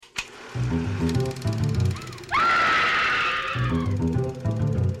Hello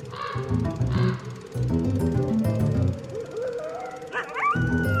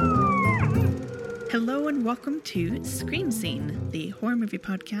and welcome to Scream Scene, the horror movie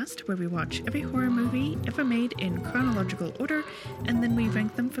podcast where we watch every horror movie ever made in chronological order and then we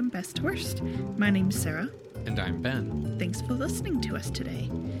rank them from best to worst. My name's Sarah. And I'm Ben. Thanks for listening to us today.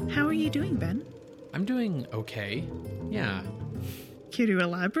 How are you doing, Ben? I'm doing okay. Yeah. Care to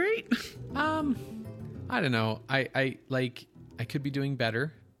elaborate? I don't know. I could be doing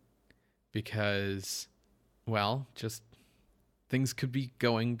better because, well, just things could be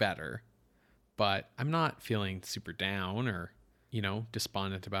going better. But I'm not feeling super down or,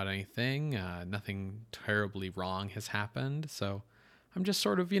 despondent about anything. Nothing terribly wrong has happened. So I'm just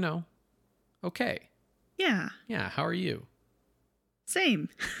sort of, okay. Yeah. Yeah. How are you? Same.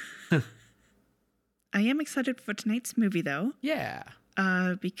 I am excited for tonight's movie, though. Yeah.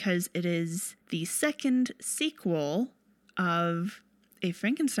 Because it is the second sequel of a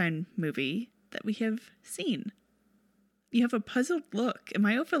Frankenstein movie that we have seen. You have a puzzled look. Am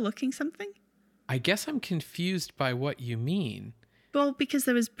I overlooking something? I guess I'm confused by what you mean. Well, because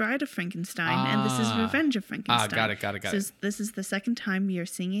there was Bride of Frankenstein, and this is Revenge of Frankenstein. Got it. So this is the second time we are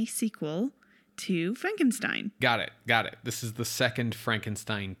seeing a sequel to Frankenstein. Got it. This is the second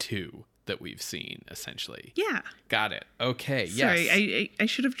Frankenstein 2 that we've seen, essentially. Yeah. Got it. Okay, sorry, yes. I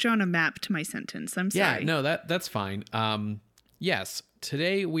should have drawn a map to my sentence. I'm sorry. Yeah, no, that's fine. Yes,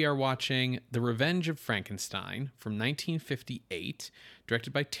 today we are watching The Revenge of Frankenstein from 1958,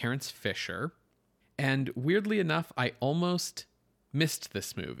 directed by Terence Fisher. And weirdly enough, I almost missed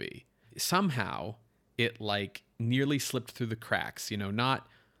this movie. Somehow, it nearly slipped through the cracks, not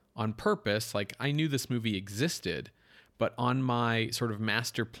on purpose. I knew this movie existed, but on my sort of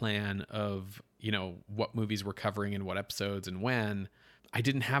master plan of, what movies we're covering and what episodes and when, I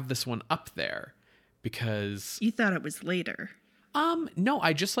didn't have this one up there because... You thought it was later. No,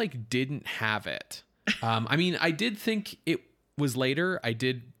 I just didn't have it. I did think it was later. I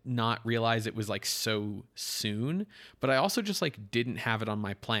did not realize it was so soon, but I also just didn't have it on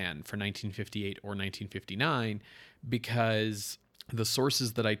my plan for 1958 or 1959 because the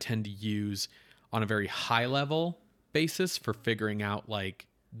sources that I tend to use on a very high level basis for figuring out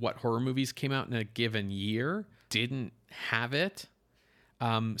what horror movies came out in a given year didn't have it.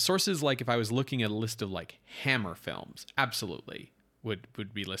 Sources if I was looking at a list of Hammer films, absolutely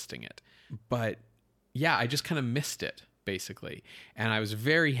would be listing it. But yeah, I just kind of missed it basically. And I was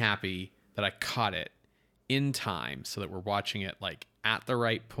very happy that I caught it in time so that we're watching it at the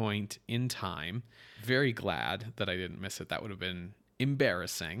right point in time. Very glad that I didn't miss it. That would have been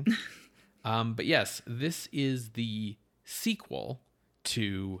embarrassing. But yes, this is the sequel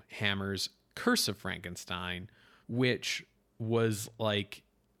to Hammer's Curse of Frankenstein, which was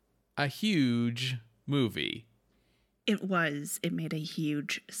a huge movie. It was. It made a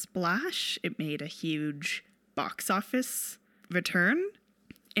huge splash. It made a huge box office return.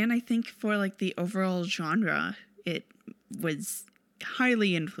 And I think for the overall genre, it was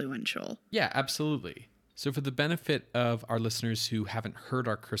highly influential. Yeah, absolutely. So for the benefit of our listeners who haven't heard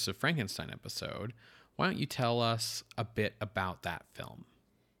our Curse of Frankenstein episode, why don't you tell us a bit about that film?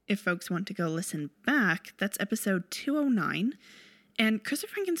 If folks want to go listen back, that's episode 209. And Curse of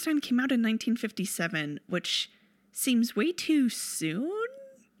Frankenstein came out in 1957, which seems way too soon.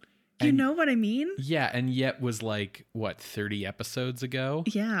 You know what I mean? Yeah, and yet was 30 episodes ago?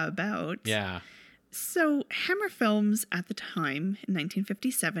 Yeah, about. Yeah. So Hammer Films at the time, in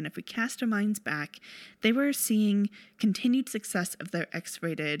 1957, if we cast our minds back, they were seeing continued success of their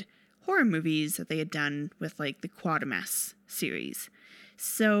X-rated horror movies that they had done with the Quatermass series.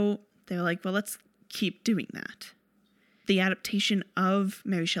 So they were well, let's keep doing that. The adaptation of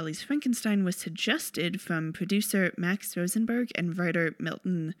Mary Shelley's Frankenstein was suggested from producer Max Rosenberg and writer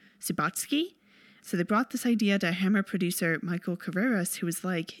Milton Subotsky. So they brought this idea to Hammer producer Michael Carreras, who was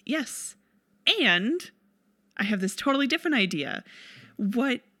yes, and I have this totally different idea.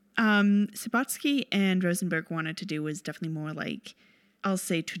 What Subotsky and Rosenberg wanted to do was definitely more I'll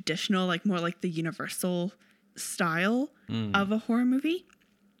say traditional, more the Universal style of a horror movie.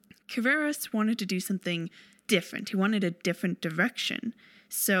 Carreras wanted to do something different. He wanted a different direction.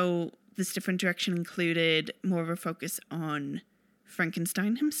 So this different direction included more of a focus on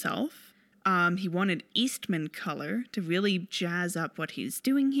Frankenstein himself. He wanted Eastman color to really jazz up what he's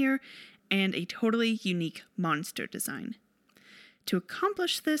doing here, and a totally unique monster design. To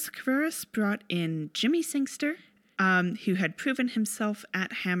accomplish this, Carreras brought in Jimmy Sangster, who had proven himself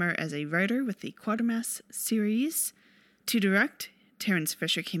at Hammer as a writer with the Quatermass series. To direct, Terence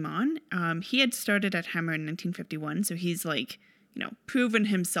Fisher came on. He had started at Hammer in 1951, so he's proven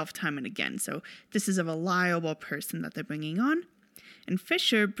himself time and again. So this is a reliable person that they're bringing on. And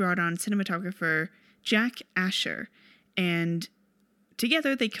Fisher brought on cinematographer Jack Asher, and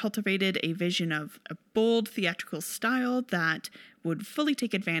together they cultivated a vision of a bold theatrical style that would fully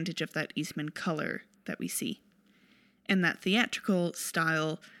take advantage of that Eastman color that we see. And that theatrical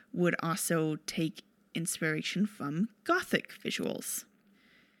style would also take inspiration from Gothic visuals.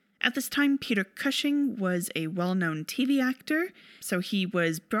 At this time, Peter Cushing was a well-known TV actor, so he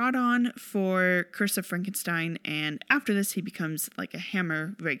was brought on for Curse of Frankenstein, and after this he becomes like a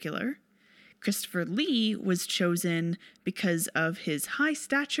Hammer regular. Christopher Lee was chosen because of his high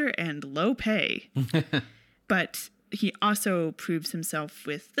stature and low pay. But he also proves himself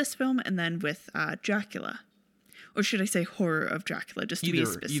with this film and then with Dracula. Or should I say Horror of Dracula, just to be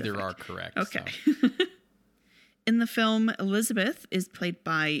specific. Either are correct. Okay. So. In the film, Elizabeth is played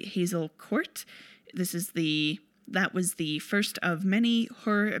by Hazel Court. That was the first of many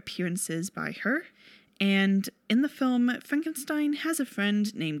horror appearances by her. And in the film, Frankenstein has a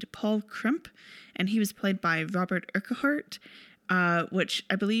friend named Paul Crump, and he was played by Robert Urquhart, which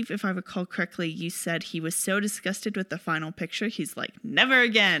I believe, if I recall correctly, you said he was so disgusted with the final picture, he's like, never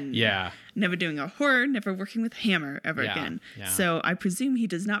again. Yeah. Never doing a horror, never working with Hammer ever again. Yeah. So I presume he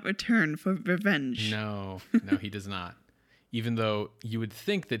does not return for revenge. No, he does not. Even though you would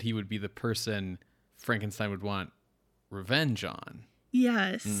think that he would be the person Frankenstein would want revenge on.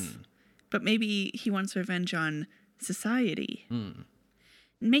 Yes. But maybe he wants revenge on society.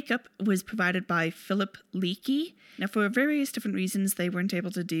 Makeup was provided by Philip Leakey. Now, for various different reasons, they weren't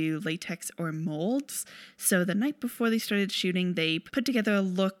able to do latex or molds. So the night before they started shooting, they put together a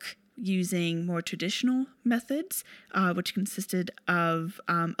look using more traditional methods, which consisted of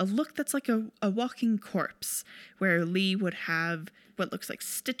a look that's like a walking corpse, where Lee would have what looks like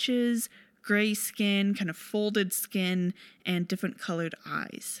stitches, gray skin, kind of folded skin, and different colored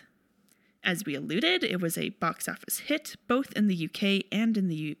eyes. As we alluded, it was a box office hit, both in the UK and in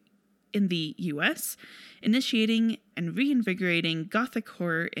the US, initiating and reinvigorating Gothic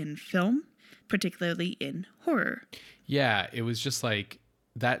horror in film, particularly in horror. Yeah, it was just like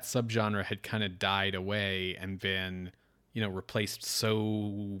that subgenre had kind of died away and been, replaced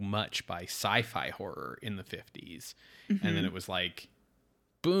so much by sci-fi horror in the 50s. Mm-hmm. And then it was like,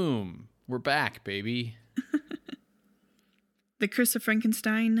 boom, we're back, baby. The Curse of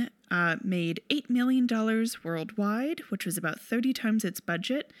Frankenstein made $8 million worldwide, which was about 30 times its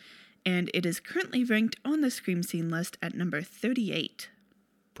budget, and it is currently ranked on the Scream Scene list at number 38.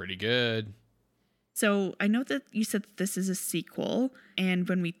 Pretty good. So I know that you said that this is a sequel, and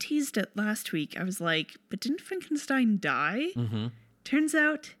when we teased it last week, I was like, but didn't Frankenstein die? Mm-hmm. Turns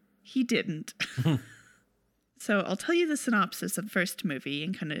out he didn't. So I'll tell you the synopsis of the first movie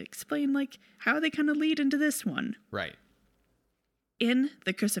and kind of explain how they kind of lead into this one. Right. In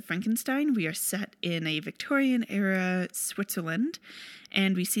The Curse of Frankenstein, we are set in a Victorian-era Switzerland,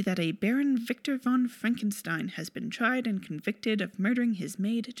 and we see that a Baron Victor von Frankenstein has been tried and convicted of murdering his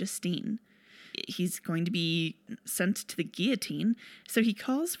maid, Justine. He's going to be sent to the guillotine, so he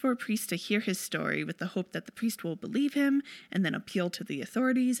calls for a priest to hear his story with the hope that the priest will believe him and then appeal to the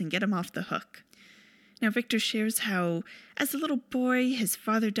authorities and get him off the hook. Now, Victor shares how, as a little boy, his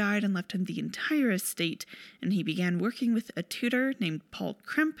father died and left him the entire estate, and he began working with a tutor named Paul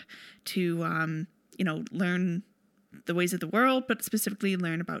Crump to, learn the ways of the world, but specifically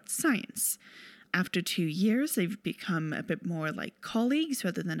learn about science. After 2 years, they've become a bit more like colleagues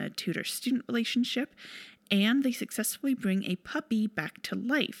rather than a tutor-student relationship, and they successfully bring a puppy back to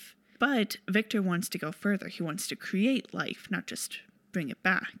life. But Victor wants to go further. He wants to create life, not just bring it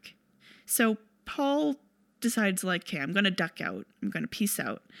back. So Paul decides, okay, I'm going to duck out. I'm going to peace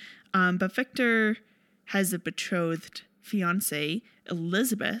out. But Victor has a betrothed fiancée,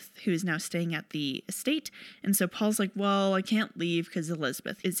 Elizabeth, who is now staying at the estate. And so Paul's like, well, I can't leave because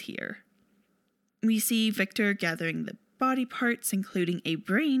Elizabeth is here. We see Victor gathering the body parts, including a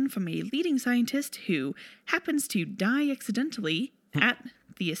brain from a leading scientist who happens to die accidentally at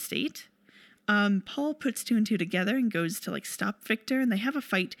the estate. Paul puts 2 and 2 together and goes to stop Victor, and they have a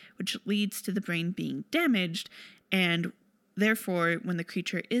fight which leads to the brain being damaged, and therefore when the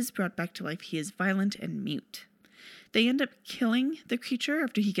creature is brought back to life, he is violent and mute. They end up killing the creature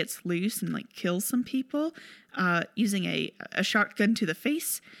after he gets loose and kills some people, using a shotgun to the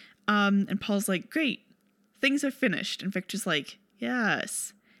face, and Paul's like, great, things are finished, and Victor's like,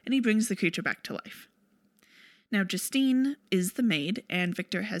 yes, and he brings the creature back to life. Now, Justine is the maid, and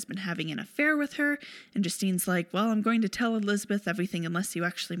Victor has been having an affair with her, and Justine's like, well, I'm going to tell Elizabeth everything unless you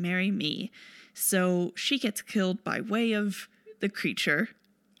actually marry me. So she gets killed by way of the creature,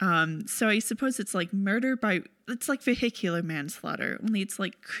 So I suppose it's like it's like vehicular manslaughter, only it's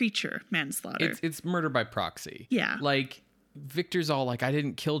like creature manslaughter. It's murder by proxy. Yeah. Like, Victor's all like, I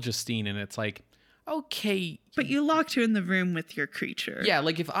didn't kill Justine, and it's like, okay. But you locked her in the room with your creature. Yeah,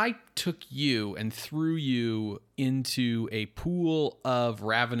 like if I took you and threw you into a pool of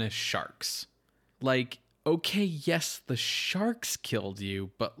ravenous sharks, like, okay, yes, the sharks killed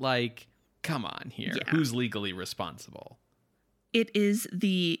you, but like, come on here. Yeah. Who's legally responsible? It is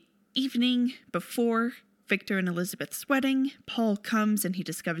the evening before Victor and Elizabeth's wedding. Paul comes and he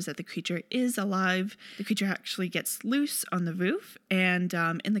discovers that the creature is alive. The creature actually gets loose on the roof, and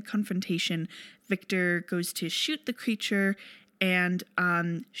in the confrontation, Victor goes to shoot the creature and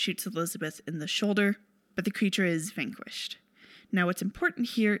shoots Elizabeth in the shoulder, but the creature is vanquished. Now, what's important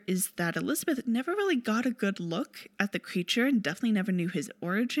here is that Elizabeth never really got a good look at the creature and definitely never knew his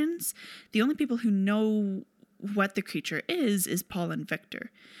origins. The only people who know what the creature is Paul and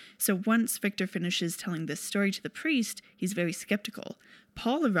Victor. So once Victor finishes telling this story to the priest, he's very skeptical.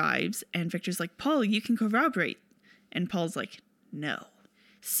 Paul arrives and Victor's like, Paul, you can corroborate. And Paul's like, no.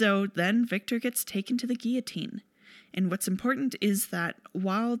 So then Victor gets taken to the guillotine. And what's important is that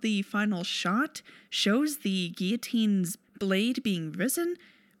while the final shot shows the guillotine's blade being risen,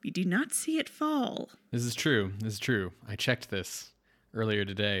 we do not see it fall. This is true. I checked this earlier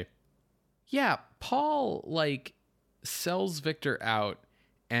today. Yeah, Paul, like, sells Victor out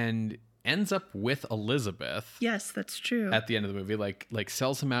and ends up with Elizabeth. Yes, that's true. At the end of the movie, like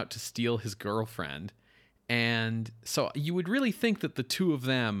sells him out to steal his girlfriend. And so you would really think that the two of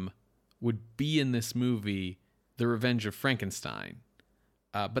them would be in this movie, The Revenge of Frankenstein.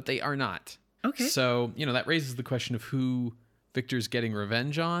 But they are not. Okay. So, that raises the question of who Victor's getting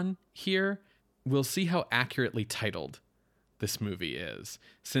revenge on here. We'll see how accurately titled this movie is.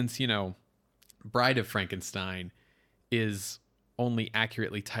 Since, Bride of Frankenstein is only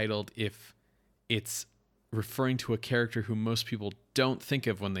accurately titled if it's referring to a character who most people don't think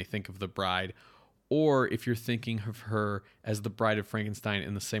of when they think of the bride, or if you're thinking of her as the Bride of Frankenstein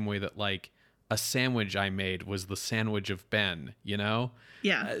in the same way that, like, a sandwich I made was the sandwich of Ben,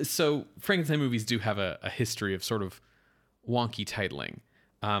 Yeah. So Frankenstein movies do have a history of sort of wonky titling.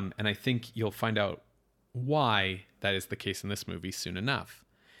 And I think you'll find out why that is the case in this movie soon enough.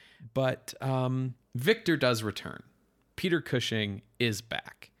 But Victor does return. Peter Cushing is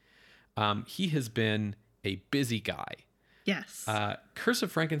back. He has been a busy guy. Yes. Curse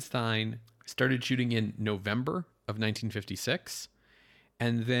of Frankenstein started shooting in November of 1956.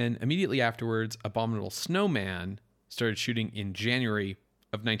 And then immediately afterwards, Abominable Snowman started shooting in January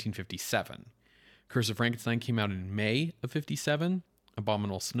of 1957. Curse of Frankenstein came out in May of 57.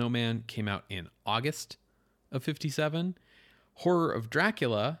 Abominable Snowman came out in August of 57. Horror of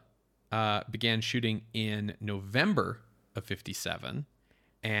Dracula began shooting in November of 57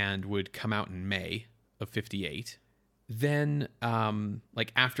 and would come out in May of 58. Then,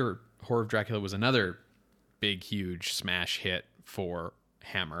 after Horror of Dracula was another big, huge smash hit for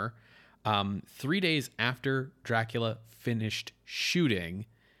Hammer, 3 days after Dracula finished shooting,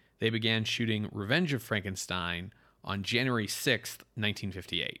 they began shooting Revenge of Frankenstein on January 6th,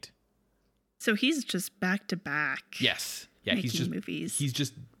 1958. So he's just back to back. Yes. Yeah, movies. He's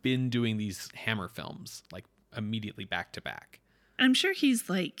just been doing these Hammer films, like, immediately back to back. I'm sure he's,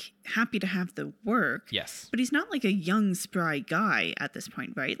 like, happy to have the work. Yes. But he's not, like, a young, spry guy at this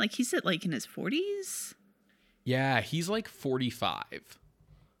point, right? Like, he's at, like, in his 40s? Yeah, he's, like, 45.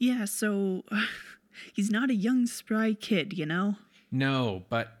 Yeah, so he's not a young, spry kid, No,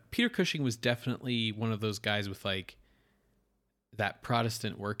 but Peter Cushing was definitely one of those guys with, like, that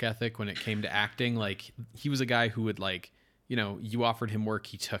Protestant work ethic when it came to acting. Like, he was a guy who would, like, you offered him work,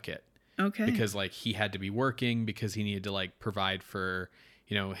 he took it. Okay. Because, like, he had to be working because he needed to, like, provide for,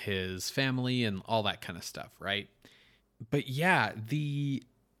 his family and all that kind of stuff, right? But yeah, the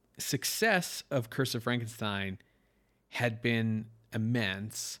success of Curse of Frankenstein had been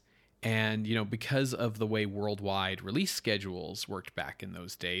immense. And, because of the way worldwide release schedules worked back in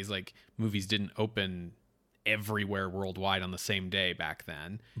those days, like, movies didn't open everywhere worldwide on the same day back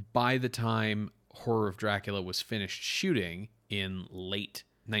then. By the time Horror of Dracula was finished shooting in late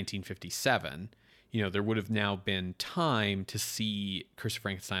 1957, there would have now been time to see Curse of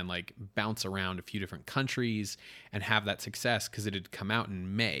Frankenstein, like, bounce around a few different countries and have that success because it had come out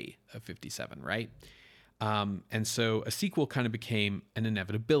in May of 57, right? And so a sequel kind of became an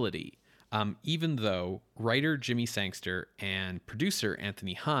inevitability, even though writer Jimmy Sangster and producer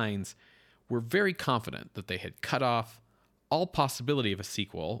Anthony Hines were very confident that they had cut off all possibility of a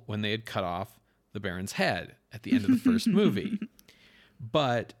sequel when they had cut off the Baron's head at the end of the first movie.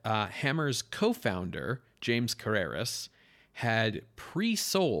 But Hammer's co-founder, James Carreras, had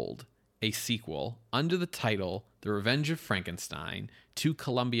pre-sold a sequel under the title The Revenge of Frankenstein to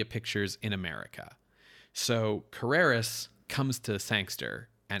Columbia Pictures in America. So Carreras comes to Sangster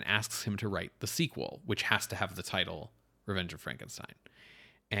and asks him to write the sequel, which has to have the title Revenge of Frankenstein.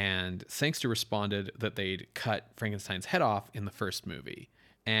 And Sangster responded that they'd cut Frankenstein's head off in the first movie.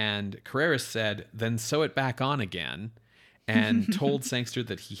 And Carreras said, then sew it back on again, and told Sangster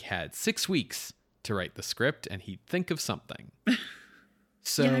that he had 6 weeks to write the script and he'd think of something.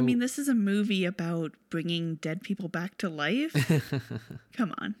 So, yeah, I mean, this is a movie about bringing dead people back to life.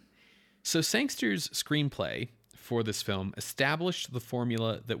 Come on. So Sangster's screenplay for this film established the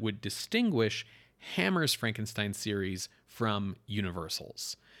formula that would distinguish Hammer's Frankenstein series from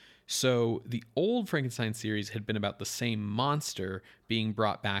Universal's. So the old Frankenstein series had been about the same monster being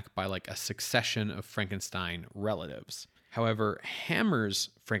brought back by like a succession of Frankenstein relatives. However,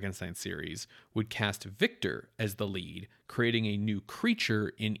 Hammer's Frankenstein series would cast Victor as the lead, creating a new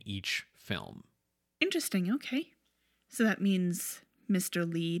creature in each film. Interesting, okay. So that means Mr.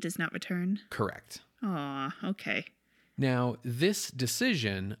 Lee does not return? Correct. Aw, okay. Now, this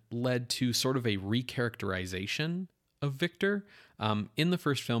decision led to sort of a recharacterization of Victor. In the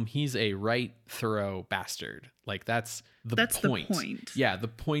first film, he's a right thorough bastard. Like, that's the point. The point. Yeah, the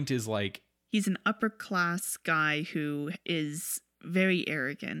point is like... He's an upper class guy who is very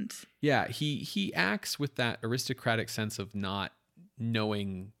arrogant. Yeah, he acts with that aristocratic sense of not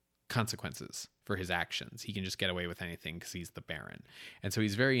knowing consequences for his actions. He can just get away with anything because he's the Baron. And so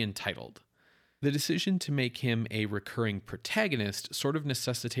he's very entitled. The decision to make him a recurring protagonist sort of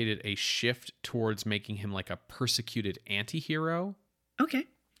necessitated a shift towards making him like a persecuted anti-hero. Okay.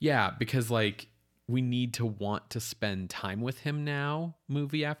 Yeah, because like we need to want to spend time with him now,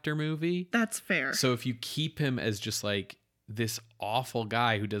 movie after movie. That's fair. So if you keep him as just like this awful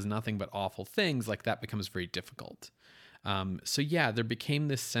guy who does nothing but awful things, like that becomes very difficult. So yeah, there became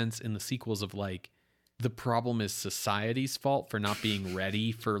this sense in the sequels of like, the problem is society's fault for not being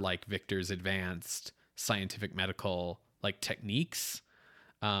ready for like Victor's advanced scientific medical like techniques.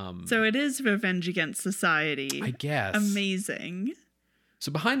 So it is revenge against society. I guess. Amazing.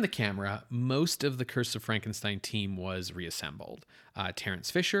 So behind the camera, most of the Curse of Frankenstein team was reassembled.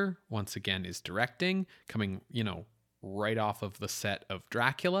 Terence Fisher, once again, is directing, coming, right off of the set of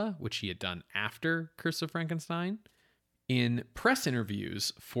Dracula, which he had done after Curse of Frankenstein. In press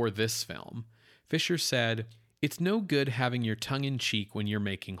interviews for this film, Fisher said, "It's no good having your tongue in cheek when you're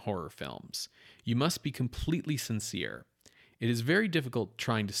making horror films. You must be completely sincere. It is very difficult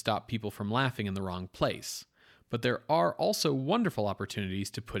trying to stop people from laughing in the wrong place. But there are also wonderful opportunities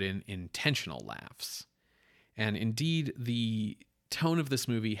to put in intentional laughs." And indeed, the tone of this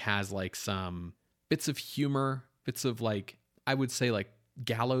movie has like some bits of humor, bits of like, I would say like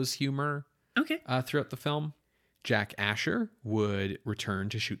gallows humor throughout the film. Jack Asher would return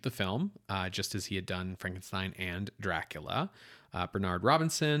to shoot the film, just as he had done Frankenstein and Dracula. Bernard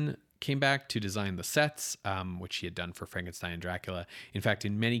Robinson came back to design the sets, which he had done for Frankenstein and Dracula. In fact,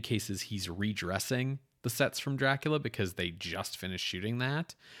 in many cases, he's redressing the sets from Dracula because they just finished shooting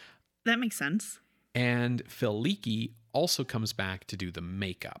that. That makes sense. And Phil Leakey also comes back to do the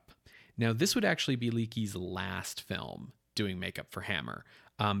makeup. Now, this would actually be Leakey's last film doing makeup for Hammer,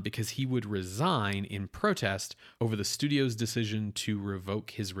 because he would resign in protest over the studio's decision to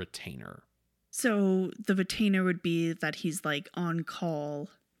revoke his retainer. So the retainer would be that he's like on call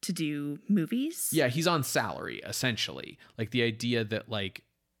to do movies? Yeah, he's on salary, essentially. Like the idea that like,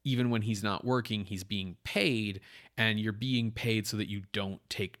 even when he's not working, he's being paid, and you're being paid so that you don't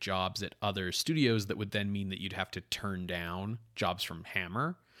take jobs at other studios that would then mean that you'd have to turn down jobs from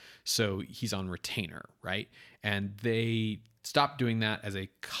Hammer. So he's on retainer, right? And they stopped doing that as a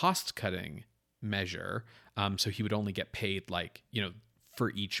cost-cutting measure. So he would only get paid like, for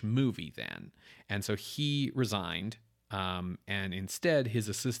each movie then. And so he resigned. And instead, his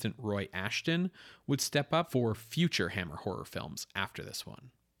assistant Roy Ashton would step up for future Hammer horror films after this one.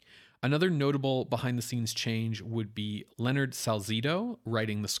 Another notable behind-the-scenes change would be Leonard Salzito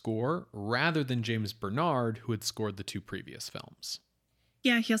writing the score rather than James Bernard, who had scored the 2 previous films.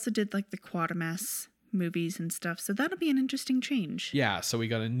 Yeah, he also did like the Quatermass movies and stuff, so that'll be an interesting change. Yeah, so we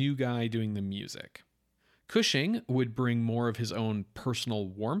got a new guy doing the music. Cushing would bring more of his own personal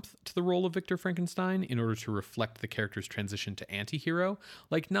warmth to the role of Victor Frankenstein in order to reflect the character's transition to anti-hero.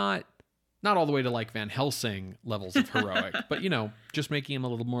 Like not all the way to like Van Helsing levels of heroic, but just making him a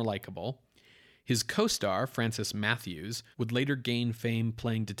little more likable. His co-star, Francis Matthews, would later gain fame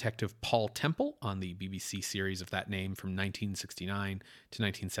playing Detective Paul Temple on the BBC series of that name from 1969 to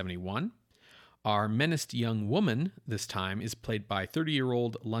 1971. Our menaced young woman this time is played by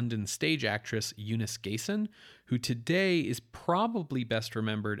 30-year-old London stage actress Eunice Gayson, who today is probably best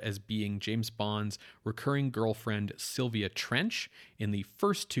remembered as being James Bond's recurring girlfriend Sylvia Trench in the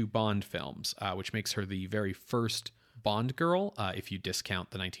first two Bond films, which makes her the very first Bond girl, if you discount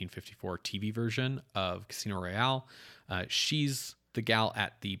the 1954 TV version of Casino Royale. She's the gal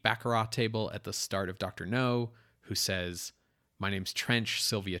at the Baccarat table at the start of Dr. No, who says, "My name's Trench,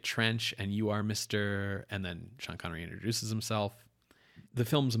 Sylvia Trench, and you are Mr." And then Sean Connery introduces himself. The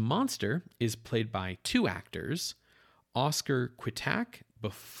film's monster is played by two actors, Oscar Kwiatek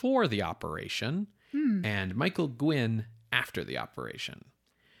before the operation and Michael Gwynn after the operation.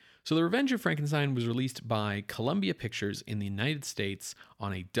 So The Revenge of Frankenstein was released by Columbia Pictures in the United States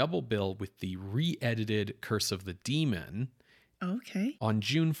on a double bill with the re-edited Curse of the Demon on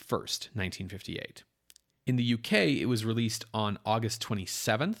June 1st, 1958. In the UK, it was released on August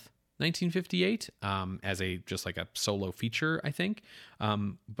 27th, 1958, as just like a solo feature, I think.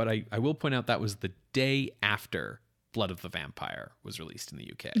 But I will point out that was the day after Blood of the Vampire was released in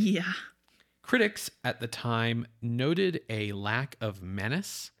the UK. Yeah. Critics at the time noted a lack of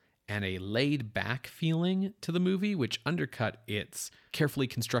menace and a laid-back feeling to the movie, which undercut its carefully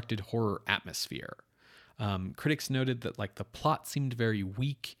constructed horror atmosphere. Critics noted that like the plot seemed very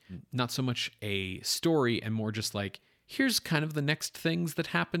weak, not so much a story and more just like, here's kind of the next things that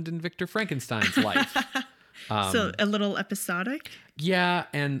happened in Victor Frankenstein's life. So a little episodic? Yeah,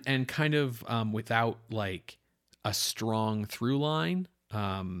 and kind of without like a strong through line.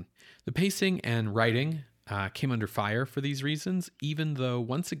 The pacing and writing came under fire for these reasons, even though,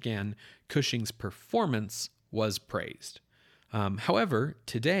 once again, Cushing's performance was praised. However,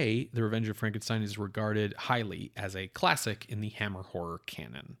 today, The Revenge of Frankenstein is regarded highly as a classic in the Hammer horror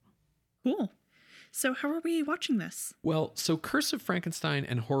canon. Cool. So how are we watching this? Well, so Curse of Frankenstein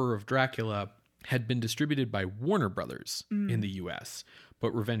and Horror of Dracula had been distributed by Warner Brothers in the US,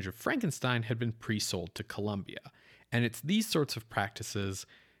 but Revenge of Frankenstein had been pre-sold to Columbia. And it's these sorts of practices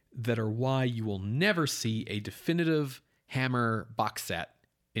that are why you will never see a definitive Hammer box set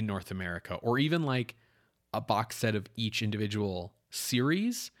in North America, or even like a box set of each individual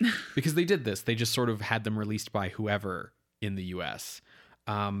series, because they did this. They just sort of had them released by whoever in the US.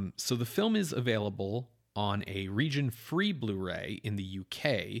 So the film is available on a region-free Blu-ray in the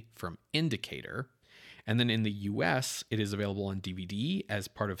UK from Indicator. And then in the US, it is available on DVD as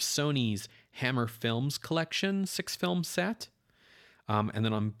part of Sony's Hammer Films Collection 6-film set. And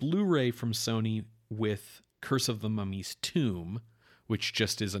then on Blu-ray from Sony with Curse of the Mummy's Tomb, which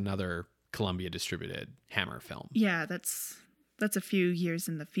just is another Columbia-distributed Hammer film. Yeah, that's a few years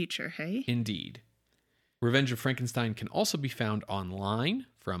in the future, hey? Indeed. Revenge of Frankenstein can also be found online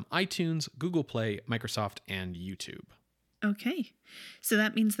from iTunes, Google Play, Microsoft, and YouTube. Okay, so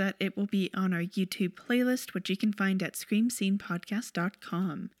that means that it will be on our YouTube playlist, which you can find at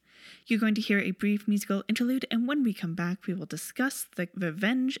screamscenepodcast.com. You're going to hear a brief musical interlude, and when we come back, we will discuss The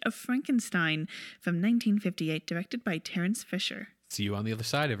Revenge of Frankenstein from 1958, directed by Terence Fisher. See you on the other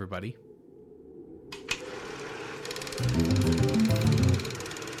side, everybody.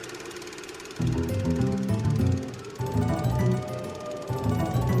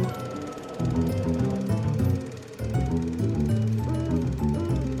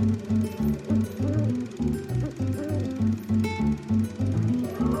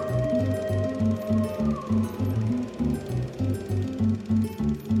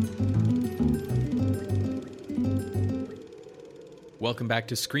 Welcome back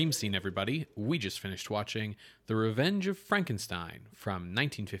to Scream Scene, everybody. We just finished watching The Revenge of Frankenstein from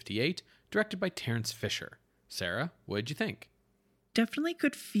 1958, directed by Terence Fisher. Sarah, what did you think? Definitely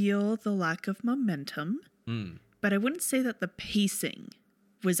could feel the lack of momentum, but I wouldn't say that the pacing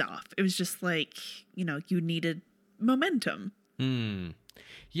was off. It was just like, you needed momentum.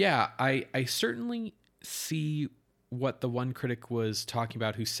 Yeah, I certainly see what the one critic was talking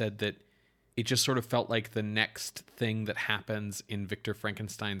about who said that it just sort of felt like the next thing that happens in Victor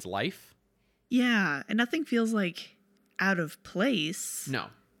Frankenstein's life. Yeah, and nothing feels like out of place. No.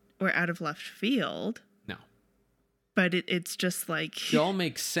 Or out of left field. No. But it's just like... It all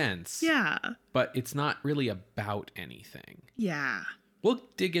makes sense. Yeah. But it's not really about anything. Yeah. We'll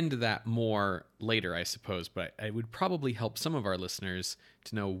dig into that more later, I suppose, but it would probably help some of our listeners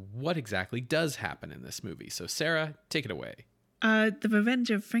to know what exactly does happen in this movie. So, Sarah, take it away. The Revenge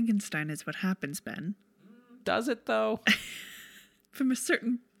of Frankenstein is what happens, Ben. Does it, though? From a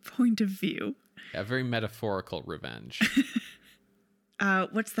certain point of view. A very metaphorical revenge.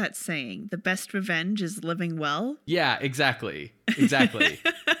 What's that saying? The best revenge is living well? Yeah, exactly. Exactly.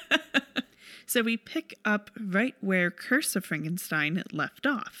 So we pick up right where Curse of Frankenstein left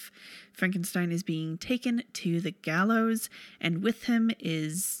off. Frankenstein is being taken to the gallows, and with him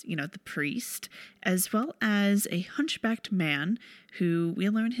is, the priest, as well as a hunchbacked man who we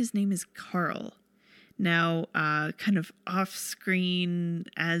learn his name is Carl. Now, kind of off screen,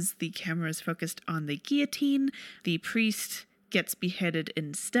 as the camera is focused on the guillotine, the priest gets beheaded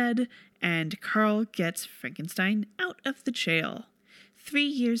instead, and Carl gets Frankenstein out of the jail. 3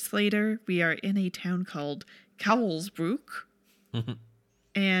 years later, we are in a town called Cowlsbrook,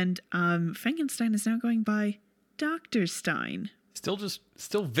 and Frankenstein is now going by Dr. Stein.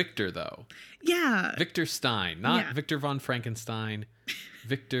 Still Victor, though. Yeah. Victor Stein, not Victor von Frankenstein.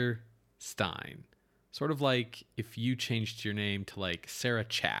 Victor Stein. Sort of like if you changed your name to like Sarah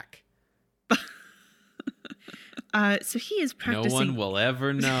Chack. So he is practicing. No one will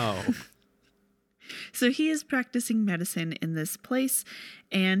ever know. So he is practicing medicine in this place,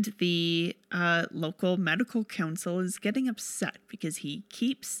 and the local medical council is getting upset because he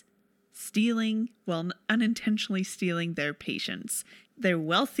keeps unintentionally stealing their patients. Their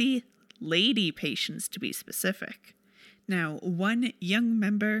wealthy lady patients, to be specific. Now, one young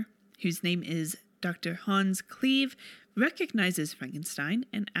member, whose name is Dr. Hans Cleve, recognizes Frankenstein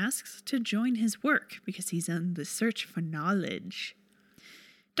and asks to join his work because he's on the search for knowledge.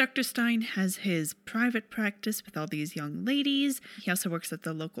 Dr. Stein has his private practice with all these young ladies. He also works at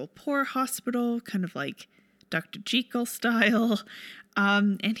the local poor hospital, kind of like Dr. Jekyll style.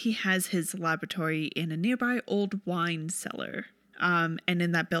 And he has his laboratory in a nearby old wine cellar. And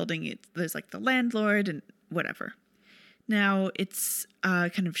in that building, there's like the landlord and whatever. Now, it's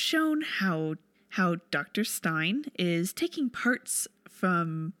kind of shown how Dr. Stein is taking parts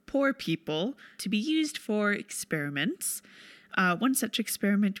from poor people to be used for experiments. One such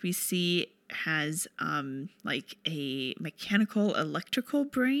experiment we see has like a mechanical electrical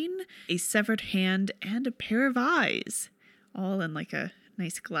brain, a severed hand, and a pair of eyes, all in like a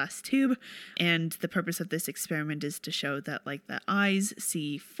nice glass tube. And the purpose of this experiment is to show that like the eyes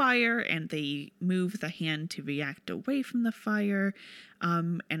see fire and they move the hand to react away from the fire.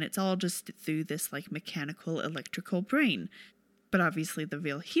 And it's all just through this like mechanical electrical brain. But obviously the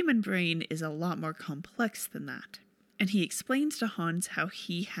real human brain is a lot more complex than that. And he explains to Hans how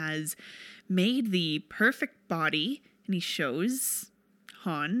he has made the perfect body, and he shows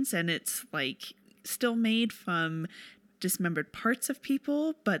Hans, and it's like still made from dismembered parts of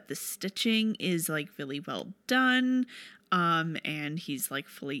people, but the stitching is like really well done. And he's like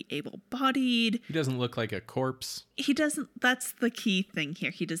fully able-bodied. He doesn't look like a corpse. He doesn't. That's the key thing here.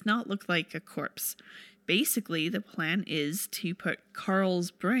 He does not look like a corpse. Basically, the plan is to put Carl's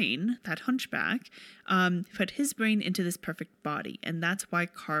brain, that hunchback, put his brain into this perfect body. And that's why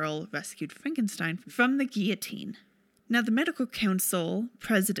Carl rescued Frankenstein from the guillotine. Now, the medical council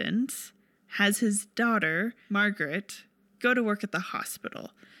president has his daughter, Margaret, go to work at the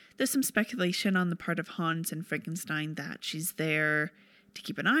hospital. There's some speculation on the part of Hans and Frankenstein that she's there to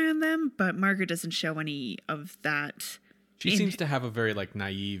keep an eye on them, but Margaret doesn't show any of that. She seems to have a very like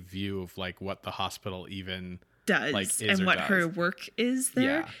naive view of like what the hospital even does like, is and what does. Her work is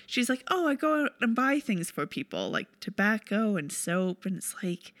there. Yeah. She's like, oh, I go out and buy things for people like tobacco and soap, and it's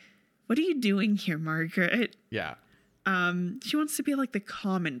like, what are you doing here, Margaret? Yeah. She wants to be like the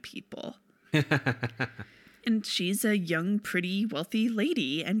common people. And she's a young, pretty, wealthy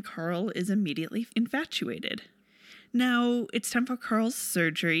lady, and Carl is immediately infatuated. Now, it's time for Carl's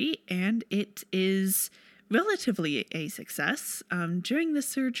surgery, and it is relatively a success. During the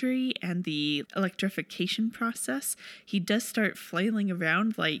surgery and the electrification process, he does start flailing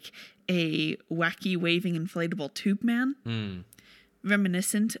around like a wacky, waving, inflatable tube man.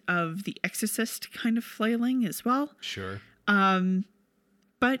 Reminiscent of The Exorcist kind of flailing as well. Sure.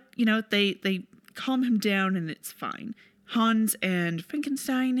 But, they calm him down and it's fine. Hans and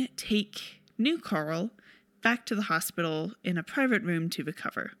Frankenstein take new Carl back to the hospital in a private room to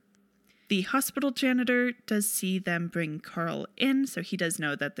recover. The hospital janitor does see them bring Carl in, so he does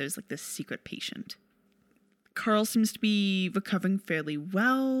know that there's like this secret patient. Carl seems to be recovering fairly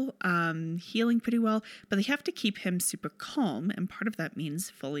well, healing pretty well, but they have to keep him super calm, and part of that means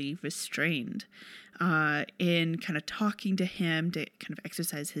fully restrained. In kind of talking to him to kind of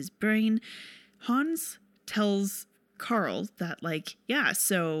exercise his brain, Hans tells Carl that like, yeah,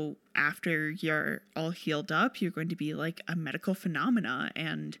 so after you're all healed up, you're going to be like a medical phenomena,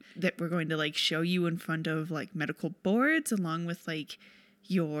 and that we're going to like show you in front of like medical boards along with like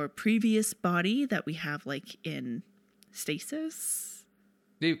your previous body that we have like in stasis.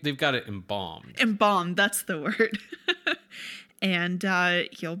 They've got it embalmed. Embalmed, that's the word. And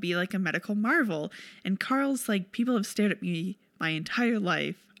he'll be like a medical marvel. And Carl's like, people have stared at me my entire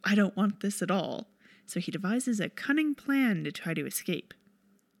life. I don't want this at all. So he devises a cunning plan to try to escape.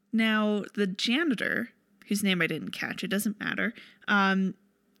 Now, the janitor, whose name I didn't catch, it doesn't matter,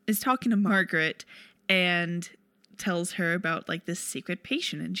 is talking to Margaret and tells her about like this secret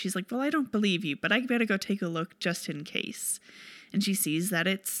patient. And she's like, well, I don't believe you, but I better go take a look just in case. And she sees that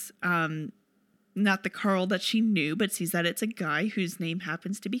it's not the Carl that she knew, but sees that it's a guy whose name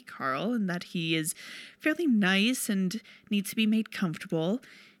happens to be Carl and that he is fairly nice and needs to be made comfortable.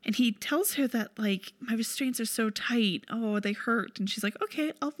 And he tells her that, like, my restraints are so tight. Oh, they hurt. And she's like,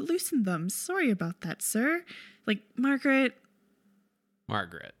 okay, I'll loosen them. Sorry about that, sir. Like, Margaret,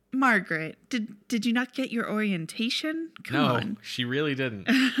 did you not get your orientation? Come on. She really didn't.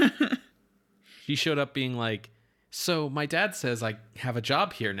 She showed up being like, so my dad says I have a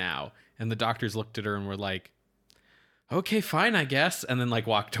job here now. And the doctors looked at her and were like, okay, fine, I guess. And then like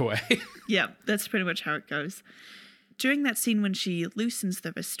walked away. Yeah, that's pretty much how it goes. During that scene when she loosens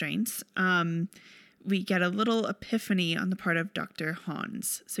the restraints, we get a little epiphany on the part of Dr.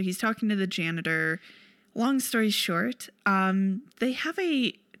 Hans. So he's talking to the janitor. Long story short, they have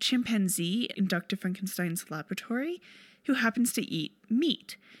a chimpanzee in Dr. Frankenstein's laboratory who happens to eat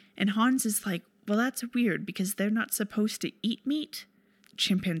meat. And Hans is like, well, that's weird because they're not supposed to eat meat.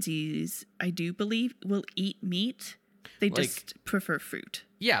 Chimpanzees, I do believe, will eat meat. They just prefer fruit.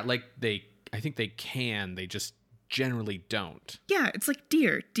 Yeah, like I think they can. They just generally don't. Yeah, it's like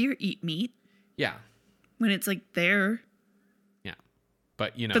deer. Deer eat meat. Yeah. When it's like there. Yeah.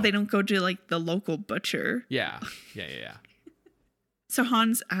 But, you know. But they don't go to like the local butcher. Yeah. So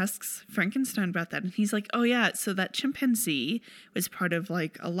Hans asks Frankenstein about that, and he's like, oh yeah, so that chimpanzee was part of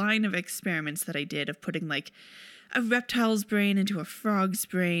like a line of experiments that I did of putting like a reptile's brain into a frog's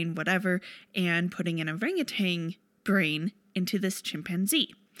brain, whatever, and putting an orangutan brain into this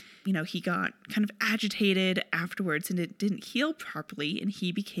chimpanzee. You know, he got kind of agitated afterwards and it didn't heal properly, and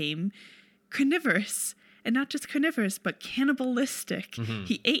he became carnivorous. And not just carnivorous, but cannibalistic. Mm-hmm.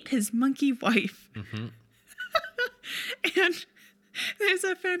 He ate his monkey wife. Mm-hmm. And there's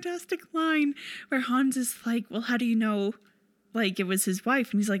a fantastic line where Hans is like, well, how do you know, like, it was his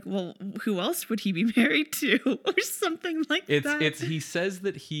wife? And he's like, well, who else would he be married to? Or something like that. He says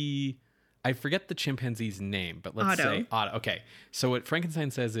that I forget the chimpanzee's name, but let's say Otto. Okay, so what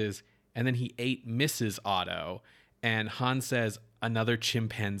Frankenstein says is, and then he ate Mrs. Otto, and Hans says, another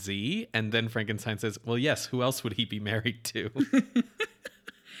chimpanzee? And then Frankenstein says, well, yes, who else would he be married to?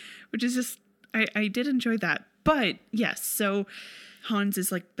 Which is just, I did enjoy that. But yes, so Hans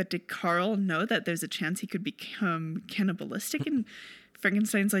is like, but did Carl know that there's a chance he could become cannibalistic? And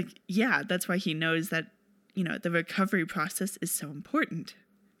Frankenstein's like, yeah, that's why he knows that, you know, the recovery process is so important.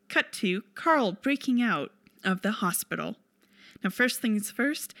 Cut to Carl breaking out of the hospital. Now, first things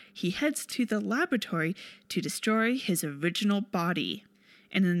first, he heads to the laboratory to destroy his original body.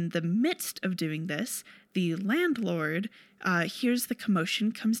 And in the midst of doing this, the landlord hears the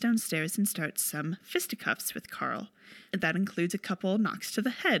commotion, comes downstairs and starts some fisticuffs with Carl. And that includes a couple knocks to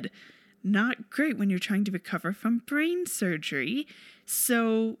the head. Not great when you're trying to recover from brain surgery.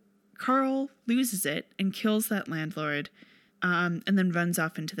 So Carl loses it and kills that landlord, and then runs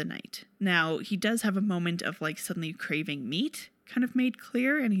off into the night. Now, he does have a moment of like suddenly craving meat, kind of made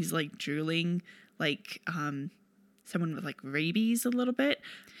clear, and he's like drooling like someone with like rabies a little bit.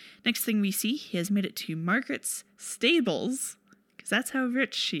 Next thing we see, he has made it to Margaret's stables, because that's how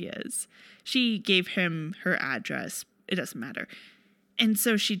rich she is. She gave him her address. It doesn't matter. And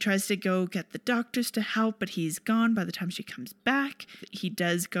so she tries to go get the doctors to help, but he's gone by the time she comes back. He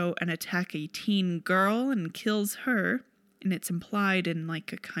does go and attack a teen girl and kills her, and it's implied in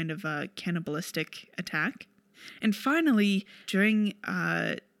like a kind of a cannibalistic attack. And finally, during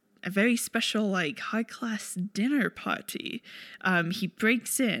a very special, like, high-class dinner party, he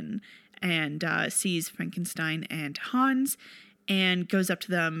breaks in and sees Frankenstein and Hans and goes up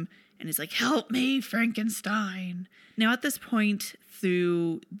to them and is like, help me, Frankenstein. Now, at this point,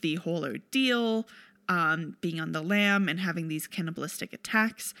 through the whole ordeal, being on the lam and having these cannibalistic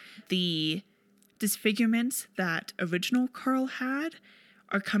attacks, the disfigurements that original Carl had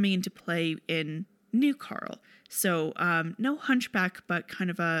are coming into play in new Carl. So no hunchback, but kind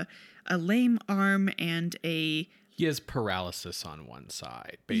of a lame arm and a... He has paralysis on one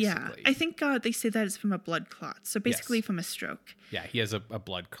side, basically. Yeah, I think they say that it's from a blood clot. So basically from a stroke. Yeah, he has a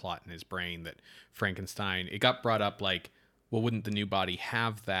blood clot in his brain that Frankenstein... It got brought up like, well, wouldn't the new body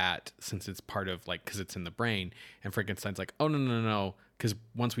have that since it's part of, like, because it's in the brain? And Frankenstein's like, oh, no, because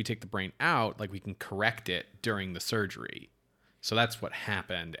once we take the brain out, like, we can correct it during the surgery. So that's what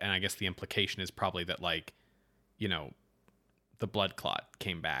happened. And I guess the implication is probably that, like, you know, the blood clot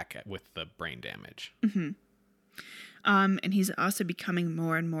came back with the brain damage. Mm-hmm. And he's also becoming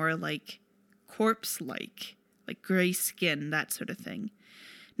more and more like corpse-like gray skin, that sort of thing.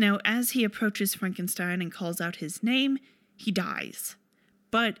 Now, as he approaches Frankenstein and calls out his name, he dies.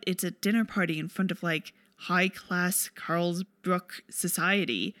 But it's a dinner party in front of like high-class Carlsbrook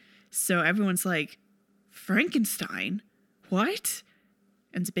society. So everyone's like, Frankenstein? What?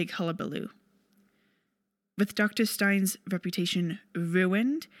 And it's a big hullabaloo. With Dr. Stein's reputation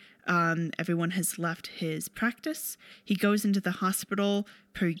ruined, everyone has left his practice. He goes into the hospital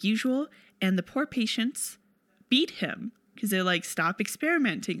per usual, and the poor patients beat him because they're like, stop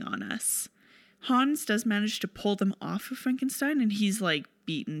experimenting on us. Hans does manage to pull them off of Frankenstein, and he's like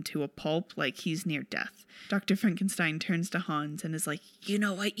beaten to a pulp, like he's near death. Dr. Frankenstein turns to Hans and is like, you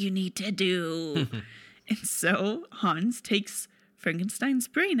know what you need to do. And so Hans takes Frankenstein's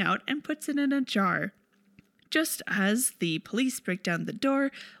brain out and puts it in a jar, just as the police break down the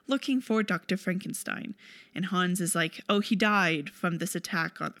door looking for Dr. Frankenstein. And Hans is like, oh, he died from this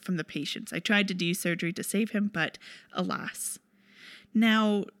attack from the patients. I tried to do surgery to save him, but alas.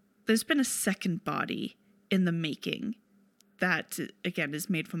 Now, there's been a second body in the making that, again, is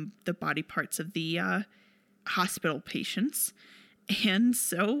made from the body parts of the hospital patients. And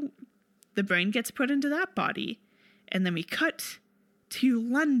so the brain gets put into that body. And then we cut to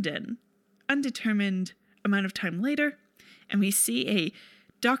London, undetermined amount of time later, and we see a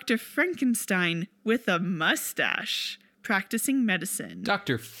Dr. Frankenstein with a mustache practicing medicine.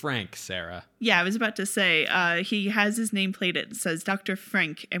 Dr. Frank, Sarah. Yeah, I was about to say, he has his nameplate. It says Dr.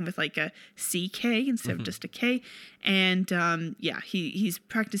 Frank, and with like a CK instead of just a K. And he's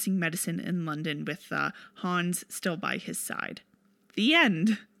practicing medicine in London with Hans still by his side. The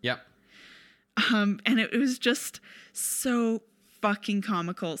end. Yep. And it was just so fucking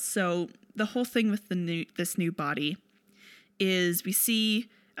comical. So the whole thing with this new body is we see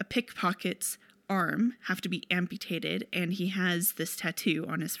a pickpocket's arm have to be amputated, and he has this tattoo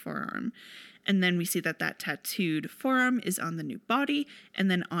on his forearm. And then we see that tattooed forearm is on the new body,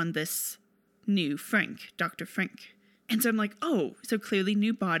 and then on this new Frank, Dr. Frank. And so I'm like, oh, so clearly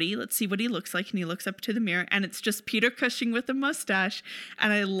new body. Let's see what he looks like. And he looks up to the mirror, and it's just Peter Cushing with a mustache.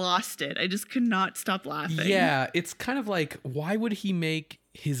 And I lost it. I just could not stop laughing. Yeah, it's kind of like, why would he make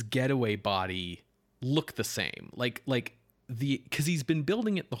his getaway body look the same? Because he's been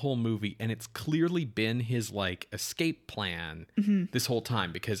building it the whole movie, and it's clearly been his like escape plan this whole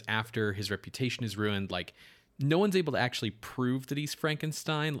time, because after his reputation is ruined, like no one's able to actually prove that he's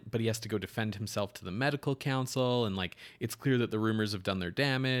Frankenstein, but he has to go defend himself to the medical council, and like it's clear that the rumors have done their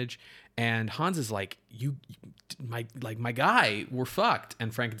damage. And Hans is like, my guy, we're fucked.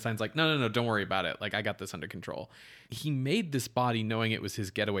 And Frankenstein's like, no, don't worry about it. Like, I got this under control. He made this body knowing it was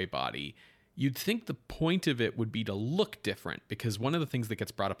his getaway body. You'd think the point of it would be to look different, because one of the things that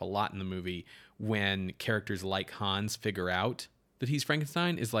gets brought up a lot in the movie when characters like Hans figure out that he's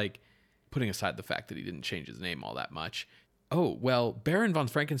Frankenstein is like, putting aside the fact that he didn't change his name all that much, oh, well, Baron von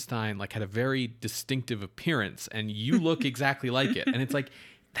Frankenstein like had a very distinctive appearance, and you look exactly like it. And it's like,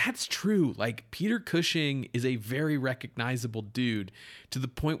 that's true. Like, Peter Cushing is a very recognizable dude, to the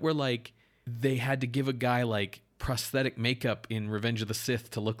point where like they had to give a guy like prosthetic makeup in Revenge of the Sith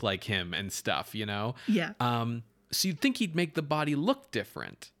to look like him and stuff, you know? Yeah. So you'd think he'd make the body look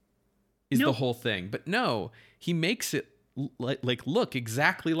different, is the whole thing. But no, he makes it like look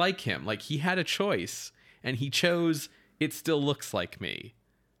exactly like him. Like, he had a choice, and he chose, it still looks like me.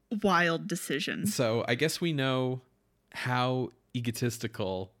 Wild decision. So I guess we know how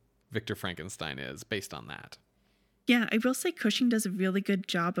egotistical Victor Frankenstein is based on that. Yeah, I will say Cushing does a really good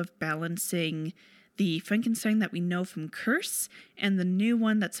job of balancing the Frankenstein that we know from Curse and the new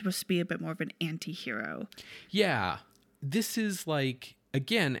one that's supposed to be a bit more of an anti-hero. Yeah, this is like,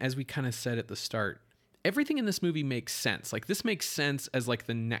 again, as we kind of said at the start, everything in this movie makes sense. Like, this makes sense as like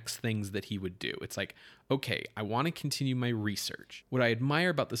the next things that he would do. It's like, okay, I want to continue my research. What I admire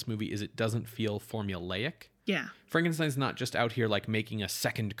about this movie is it doesn't feel formulaic. Yeah. Frankenstein's not just out here like making a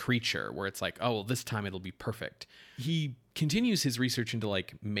second creature where it's like, oh, well, this time it'll be perfect. He continues his research into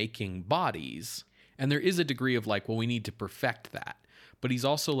like making bodies, and there is a degree of like, well, we need to perfect that. But he's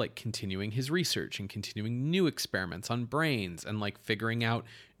also like continuing his research and continuing new experiments on brains and like figuring out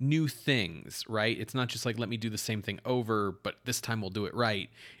new things, right? It's not just like, let me do the same thing over, but this time we'll do it right.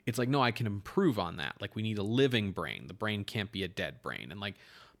 It's like, no, I can improve on that. Like, we need a living brain. The brain can't be a dead brain, and like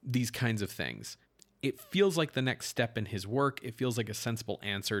these kinds of things. It feels like the next step in his work. It feels like a sensible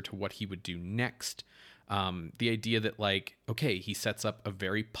answer to what he would do next. The idea that like, okay, he sets up a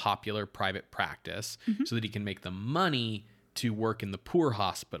very popular private practice so that he can make the money to work in the poor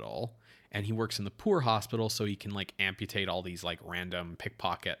hospital, and he works in the poor hospital so he can like amputate all these like random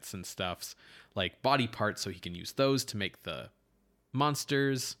pickpockets and stuffs, like body parts, so he can use those to make the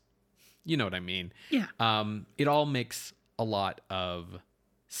monsters. You know what I mean? Yeah. It all makes a lot of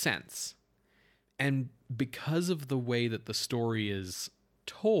sense. And because of the way that the story is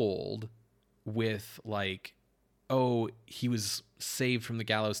told, with like, oh, he was saved from the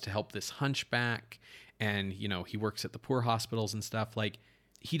gallows to help this hunchback, and, you know, he works at the poor hospitals and stuff, like,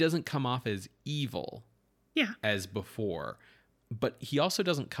 he doesn't come off as evil as before, but he also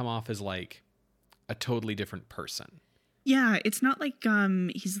doesn't come off as like a totally different person. Yeah, it's not like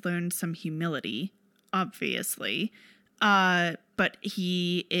he's learned some humility, obviously, but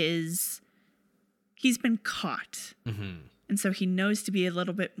he's been caught. Mm-hmm. And so he knows to be a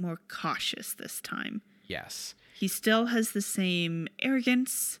little bit more cautious this time. Yes. He still has the same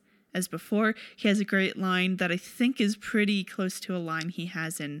arrogance as before. He has a great line that I think is pretty close to a line he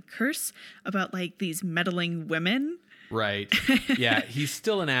has in Curse about like these meddling women. Right. Yeah, he's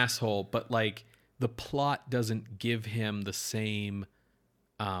still an asshole, but like the plot doesn't give him the same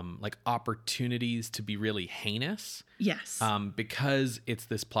like opportunities to be really heinous. Yes. Because it's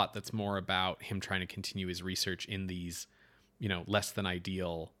this plot that's more about him trying to continue his research in these, you know, less than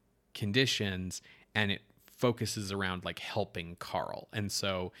ideal conditions, and it focuses around like helping Carl. And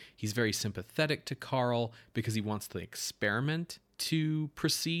so he's very sympathetic to Carl because he wants the experiment to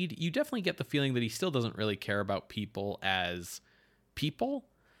proceed. You definitely get the feeling that he still doesn't really care about people as people.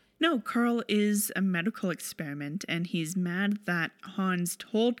 No, Carl is a medical experiment, and he's mad that Hans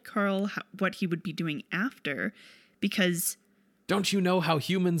told Carl what he would be doing after, because... Don't you know how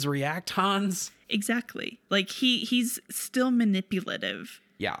humans react, Hans? Exactly. Like, he's still manipulative.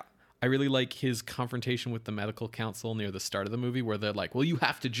 Yeah. I really like his confrontation with the medical council near the start of the movie, where they're like, well, you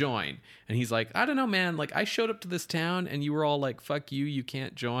have to join. And he's like, I don't know, man. Like, I showed up to this town and you were all like, fuck you, you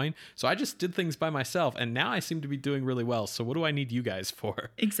can't join. So I just did things by myself. And now I seem to be doing really well. So what do I need you guys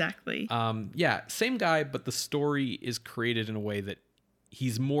for? Exactly. Yeah, same guy, but the story is created in a way that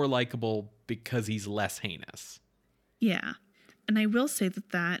he's more likable because he's less heinous. Yeah. And I will say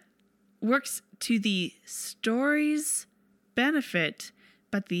that works to the story's benefit,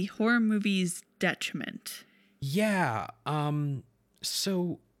 but the horror movie's detriment. Yeah.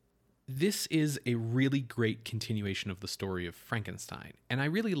 So this is a really great continuation of the story of Frankenstein. And I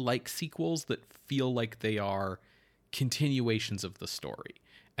really like sequels that feel like they are continuations of the story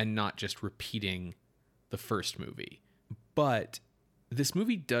and not just repeating the first movie. But this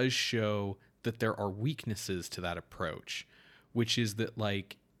movie does show that there are weaknesses to that approach, which is that,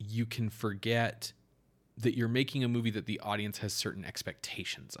 like, you can forget that you're making a movie that the audience has certain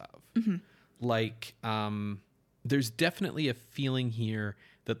expectations of. Mm-hmm. Like, there's definitely a feeling here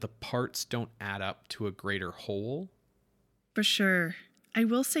that the parts don't add up to a greater whole. For sure. I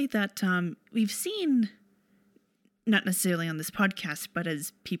will say that we've seen, not necessarily on this podcast, but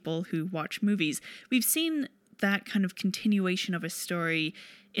as people who watch movies, we've seen that kind of continuation of a story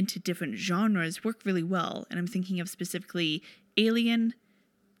into different genres work really well. And I'm thinking of specifically Alien,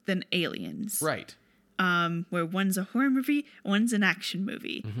 then Aliens. Right. Where one's a horror movie, one's an action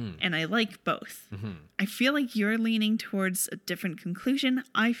movie. Mm-hmm. And I like both. Mm-hmm. I feel like you're leaning towards a different conclusion.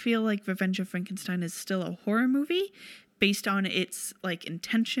 I feel like Revenge of Frankenstein is still a horror movie based on its like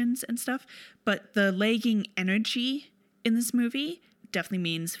intentions and stuff. But the lagging energy in this movie definitely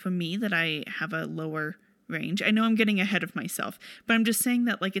means for me that I have a lower range. I know I'm getting ahead of myself, but I'm just saying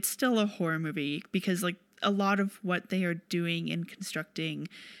that like it's still a horror movie because like a lot of what they are doing in constructing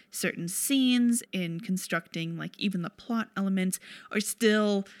certain scenes, in constructing like even the plot elements are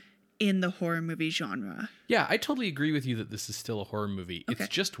still in the horror movie genre. Yeah, I totally agree with you that this is still a horror movie. Okay.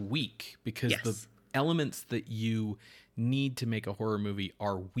 It's just weak because the elements that you need to make a horror movie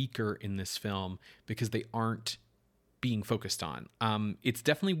are weaker in this film because they aren't being focused on. It's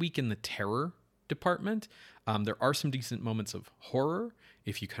definitely weak in the terror department. There are some decent moments of horror,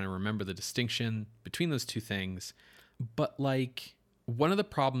 if you kind of remember the distinction between those two things. But like, one of the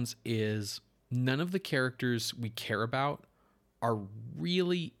problems is none of the characters we care about are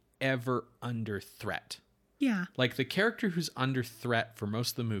really ever under threat. Yeah. Like, the character who's under threat for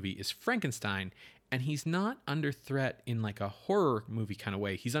most of the movie is Frankenstein, and he's not under threat in like a horror movie kind of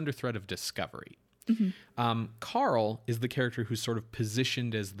way. He's under threat of discovery. Mm-hmm. Carl is the character who's sort of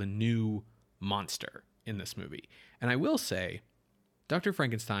positioned as the new monster in this movie. And I will say, Dr.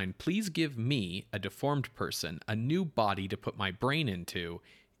 Frankenstein, please give me, a deformed person, a new body to put my brain into,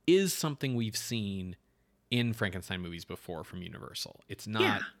 is something we've seen in Frankenstein movies before from Universal. It's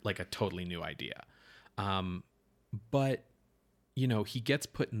not like a totally new idea. But, you know, he gets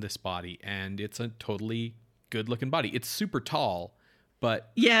put in this body and it's a totally good looking body. It's super tall,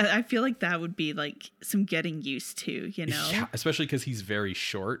 but yeah, I feel like that would be like some getting used to, yeah, especially because he's very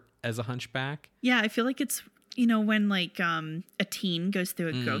short as a hunchback. Yeah, I feel like it's, when like a teen goes through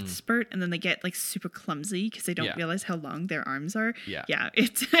a growth spurt and then they get like super clumsy because they don't realize how long their arms are. Yeah. Yeah,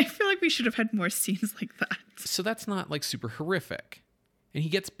 I feel like we should have had more scenes like that. So that's not like super horrific. And he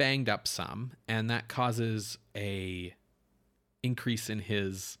gets banged up some, and that causes a increase in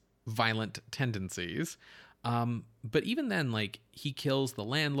his violent tendencies. But even then, like, he kills the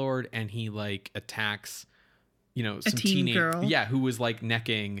landlord and he like attacks, some teen girl. Yeah, who was like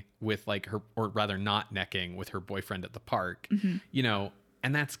necking with like her, or rather not necking with her boyfriend at the park,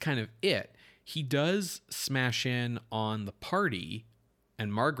 and that's kind of it. He does smash in on the party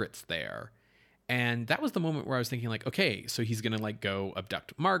and Margaret's there. And that was the moment where I was thinking like, okay, so he's going to like go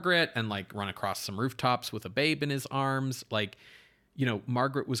abduct Margaret and like run across some rooftops with a babe in his arms. Like,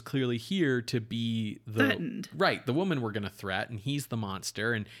 Margaret was clearly here to be the woman we're going to threaten. He's the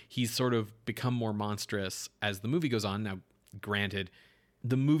monster, and he's sort of become more monstrous as the movie goes on. Now, granted,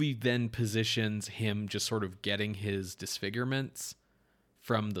 the movie then positions him just sort of getting his disfigurements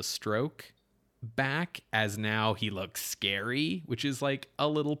from the stroke back, as now he looks scary, which is like a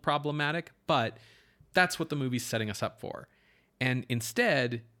little problematic, but that's what the movie's setting us up for. And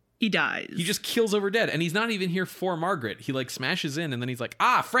instead, he dies. He just kills over dead, and he's not even here for Margaret. He like smashes in, and then he's like,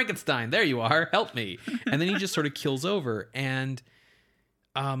 Frankenstein, there you are, help me. And then he just sort of kills over. And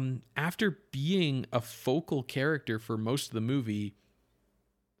after being a focal character for most of the movie,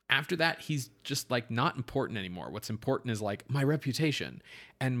 after that, he's just like not important anymore. What's important is like my reputation.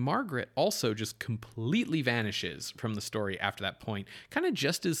 And Margaret also just completely vanishes from the story after that point, kind of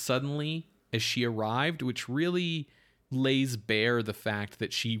just as suddenly as she arrived, which really lays bare the fact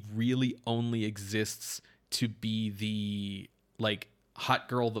that she really only exists to be the like hot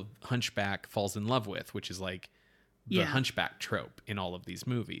girl the hunchback falls in love with, which is like the hunchback trope in all of these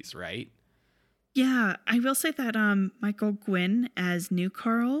movies, right? Yeah, I will say that Michael Gwynn as New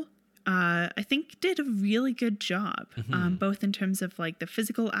Carl, I think did a really good job, both in terms of like the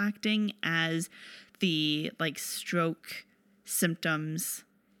physical acting as the like stroke symptoms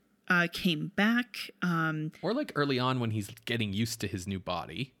came back. Or like early on when he's getting used to his new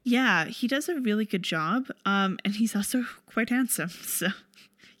body. Yeah, he does a really good job, and he's also quite handsome, so...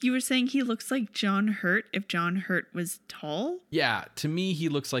 You were saying he looks like John Hurt if John Hurt was tall? Yeah, to me, he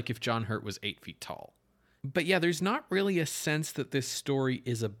looks like if John Hurt was 8 feet tall. But yeah, there's not really a sense that this story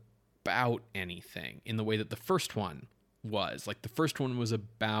is about anything in the way that the first one was. Like, the first one was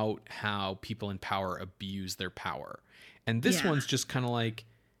about how people in power abuse their power. And this one's just kind of like,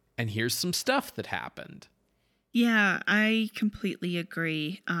 and here's some stuff that happened. Yeah, I completely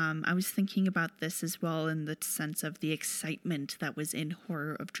agree. I was thinking about this as well in the sense of the excitement that was in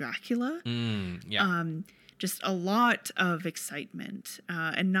Horror of Dracula. Just a lot of excitement,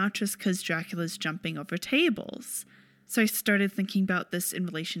 and not just because Dracula's jumping over tables. So I started thinking about this in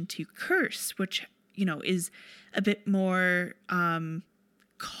relation to Curse, which, is a bit more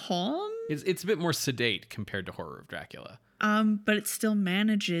calm. It's a bit more sedate compared to Horror of Dracula. But it still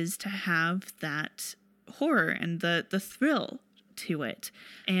manages to have that horror and the thrill to it.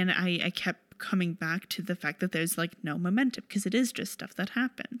 And I kept coming back to the fact that there's like no momentum because it is just stuff that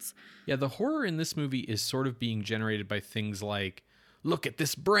happens. Yeah, the horror in this movie is sort of being generated by things like, look at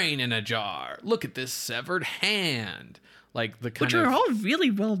this brain in a jar, look at this severed hand, like the kind which are all really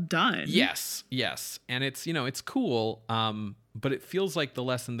well done. Yes. And it's, it's cool. But it feels like the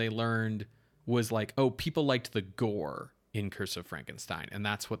lesson they learned was like, oh, people liked the gore in Curse of Frankenstein, and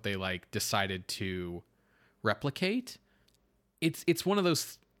that's what they like decided to replicate. It's one of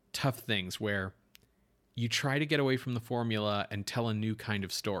those tough things where you try to get away from the formula and tell a new kind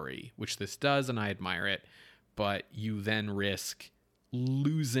of story, which this does, and I admire it, but you then risk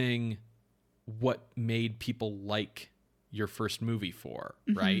losing what made people like your first movie for,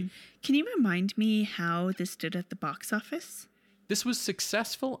 right? Can you remind me how this did at the box office? This was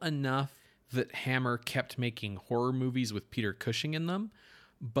successful enough that Hammer kept making horror movies with Peter Cushing in them,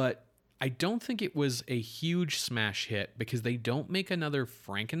 but I don't think it was a huge smash hit because they don't make another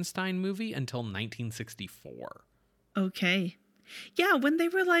Frankenstein movie until 1964. Okay. Yeah, when they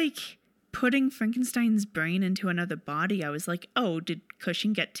were like putting Frankenstein's brain into another body, I was like, oh, did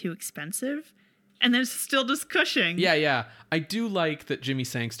Cushing get too expensive? And then it's still just Cushing. Yeah. I do like that Jimmy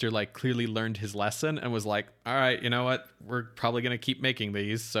Sangster like clearly learned his lesson and was like, all right, you know what? We're probably going to keep making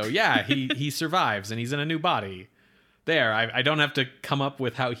these. So yeah, he survives and he's in a new body. There, I don't have to come up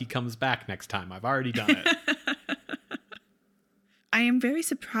with how he comes back next time. I've already done it. I am very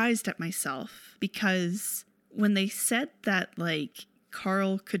surprised at myself because when they said that, like,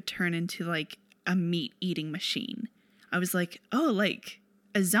 Carl could turn into, like, a meat eating machine. I was like, oh, like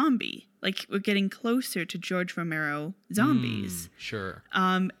a zombie. Like we're getting closer to George Romero zombies. Sure.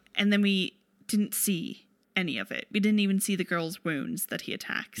 And then we didn't see any of it. We didn't even see the girl's wounds that he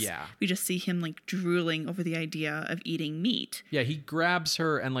attacks. Yeah. We just see him like drooling over the idea of eating meat. Yeah, he grabs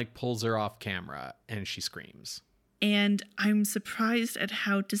her and like pulls her off camera and she screams. And I'm surprised at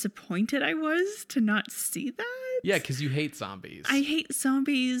how disappointed I was to not see that. Yeah, because you hate zombies. I hate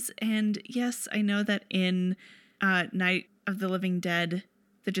zombies. And yes, I know that in Night of the Living Dead,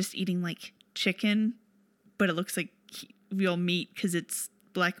 they're just eating like chicken, but it looks like real meat because it's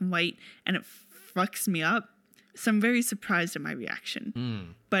black and white and it fucks me up. So I'm very surprised at my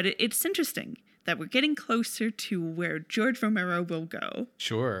reaction. But it's interesting that we're getting closer to where George Romero will go.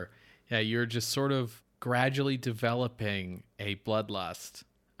 Sure. Yeah, you're just sort of gradually developing a bloodlust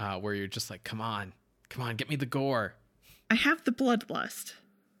where you're just like, come on, get me the gore. I have the bloodlust.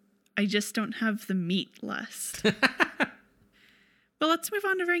 I just don't have the meat lust. Well, let's move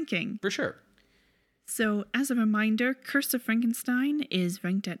on to ranking. For sure. So, as a reminder, Curse of Frankenstein is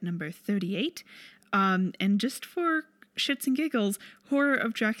ranked at number 38. And just for shits and giggles, Horror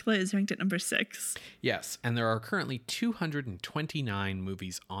of Dracula is ranked at number 6. Yes, and there are currently 229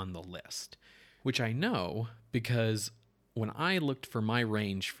 movies on the list, which I know because when I looked for my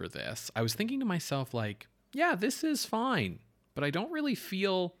range for this, I was thinking to myself, like, yeah, this is fine, but I don't really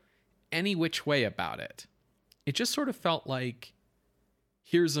feel any which way about it. It just sort of felt like,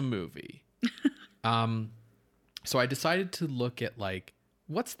 here's a movie. So I decided to look at like,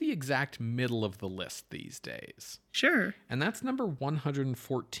 what's the exact middle of the list these days? Sure. And that's number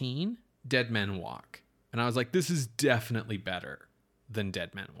 114, Dead Men Walk. And I was like, this is definitely better than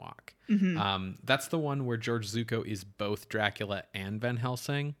Dead Men Walk. Mm-hmm. That's the one where George Zucco is both Dracula and Van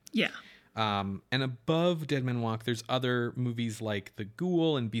Helsing. Yeah. And above Dead Men Walk, there's other movies like The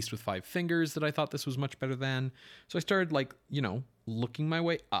Ghoul and Beast with Five Fingers that I thought this was much better than. So I started like, looking my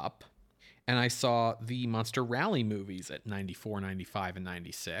way up. And I saw the Monster Rally movies at 94, 95, and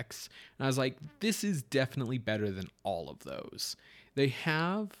 96. And I was like, this is definitely better than all of those. They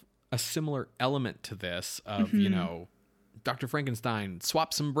have a similar element to this of, Dr. Frankenstein,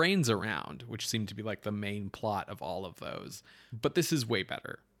 swap some brains around, which seemed to be like the main plot of all of those. But this is way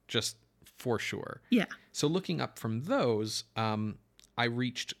better, just for sure. Yeah. So looking up from those, I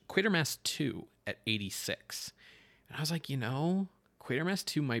reached Quatermass 2 at 86. And I was like, Quatermass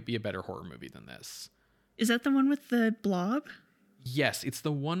 2 might be a better horror movie than this. Is that the one with the blob? Yes, it's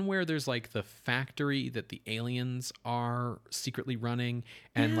the one where there's like the factory that the aliens are secretly running,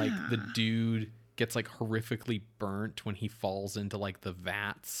 and like the dude gets like horrifically burnt when he falls into like the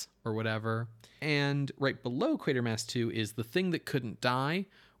vats or whatever. And right below Quatermass 2 is The Thing That Couldn't Die,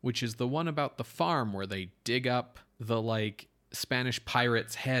 which is the one about the farm where they dig up the like Spanish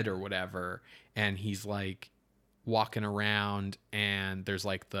pirate's head or whatever, and he's like walking around, and there's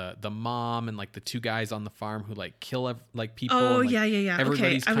like the mom and like the two guys on the farm who like kill like people. Oh, and, like, yeah.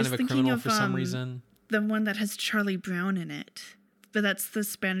 Everybody's okay. kind of a criminal for some reason. The one that has Charlie Brown in it, but that's the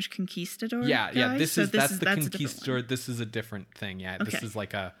Spanish Conquistador. Yeah. Guy? That's the Conquistador. This is a different thing. Yeah, okay. This is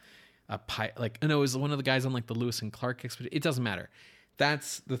like it was one of the guys on like the Lewis and Clark expedition. It doesn't matter.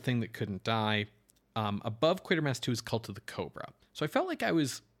 That's The Thing That Couldn't Die. Above Quatermass 2 is Cult of the Cobra. So I felt like I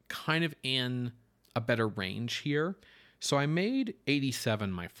was kind of in a better range here. So I made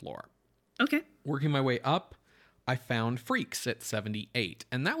 87 my floor. Okay. Working my way up, I found Freaks at 78.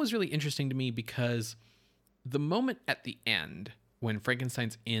 And that was really interesting to me because the moment at the end when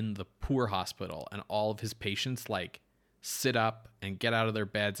Frankenstein's in the poor hospital and all of his patients like sit up and get out of their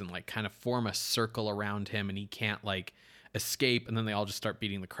beds and like kind of form a circle around him and he can't like escape, and then they all just start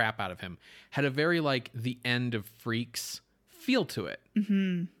beating the crap out of him, had a very like the end of Freaks feel to it.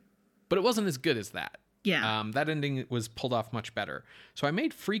 Mm-hmm. But it wasn't as good as that. Yeah. That ending was pulled off much better. So I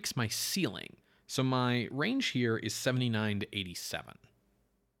made Freaks my ceiling. So my range here is 79 to 87.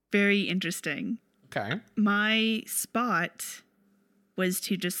 Very interesting. Okay. My spot was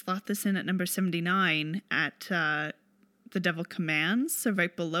to just slot this in at number 79 at The Devil Commands, so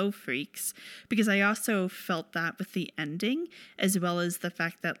right below Freaks, because I also felt that with the ending, as well as the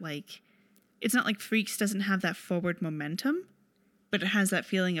fact that, like, it's not like Freaks doesn't have that forward momentum, but it has that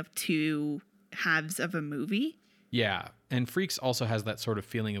feeling of two halves of a movie. Yeah, and Freaks also has that sort of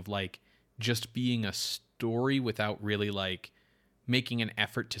feeling of, like, just being a story without really, like, making an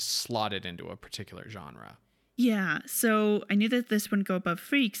effort to slot it into a particular genre. Yeah, so I knew that this wouldn't go above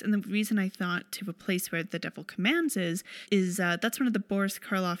Freaks, and the reason I thought to replace where The Devil Commands is that's one of the Boris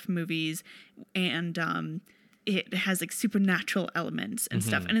Karloff movies, and it has like supernatural elements and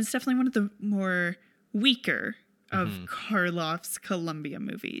stuff, and it's definitely one of the more weaker of Karloff's Columbia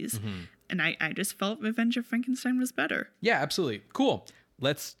movies. And I just felt Revenge of Frankenstein was better. Yeah, absolutely. Cool.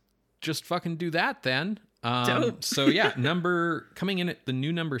 Let's just fucking do that then. Dope. So yeah, coming in at the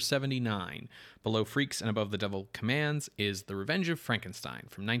new number 79, below Freaks and above the Devil Commands, is The Revenge of Frankenstein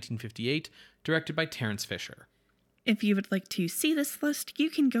from 1958, directed by Terence Fisher. If you would like to see this list,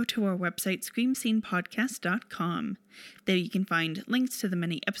 you can go to our website, screamscenepodcast.com. There you can find links to the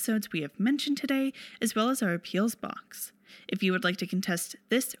many episodes we have mentioned today, as well as our appeals box. If you would like to contest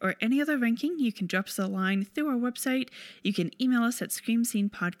this or any other ranking, you can drop us a line through our website. You can email us at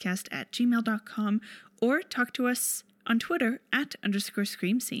screamscenepodcast@gmail.com or talk to us on Twitter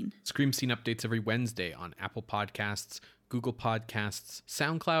 @_screamscene. Scream Scene updates every Wednesday on Apple Podcasts, Google Podcasts,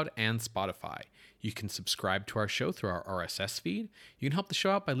 SoundCloud, and Spotify. You can subscribe to our show through our RSS feed. You can help the show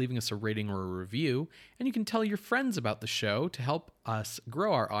out by leaving us a rating or a review, and you can tell your friends about the show to help us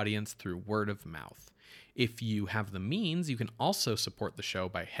grow our audience through word of mouth. If you have the means, you can also support the show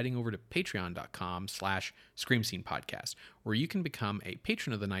by heading over to patreon.com/screamscenepodcast, where you can become a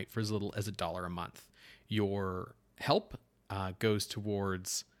patron of the night for as little as $1 a month. Your help goes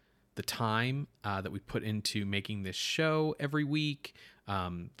towards the time that we put into making this show every week,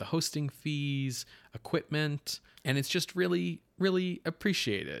 the hosting fees, equipment, and it's just really, really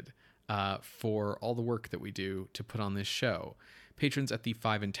appreciated for all the work that we do to put on this show. Patrons at the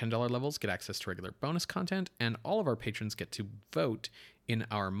 $5 and $10 levels get access to regular bonus content, and all of our patrons get to vote in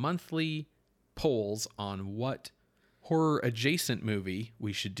our monthly polls on what horror-adjacent movie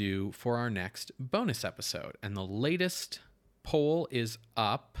we should do for our next bonus episode. And the latest poll is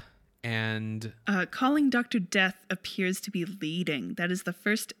up, and Calling Dr. Death appears to be leading. That is the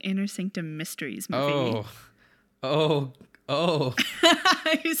first Inner Sanctum Mysteries movie. Oh.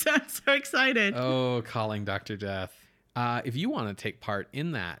 You sound so excited. Oh, Calling Dr. Death. If you want to take part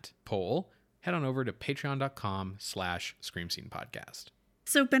in that poll, head on over to patreon.com/screamscenepodcast.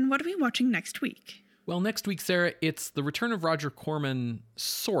 So, Ben, what are we watching next week? Well, next week, Sarah, it's the return of Roger Corman,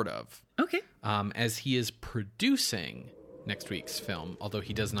 sort of. Okay. As he is producing next week's film, although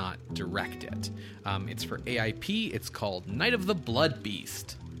he does not direct it. It's for AIP. It's called Night of the Blood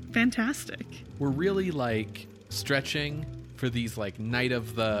Beast. Fantastic. We're really, stretching for these, Night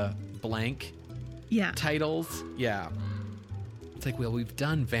of the blank titles. Yeah. It's well, we've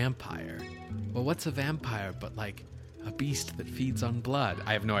done vampire. Well, what's a vampire but a beast that feeds on blood?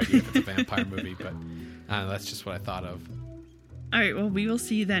 I have no idea if it's a vampire movie, but that's just what I thought of. All right, well, we will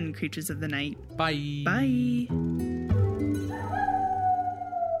see you then, creatures of the night. Bye. Bye.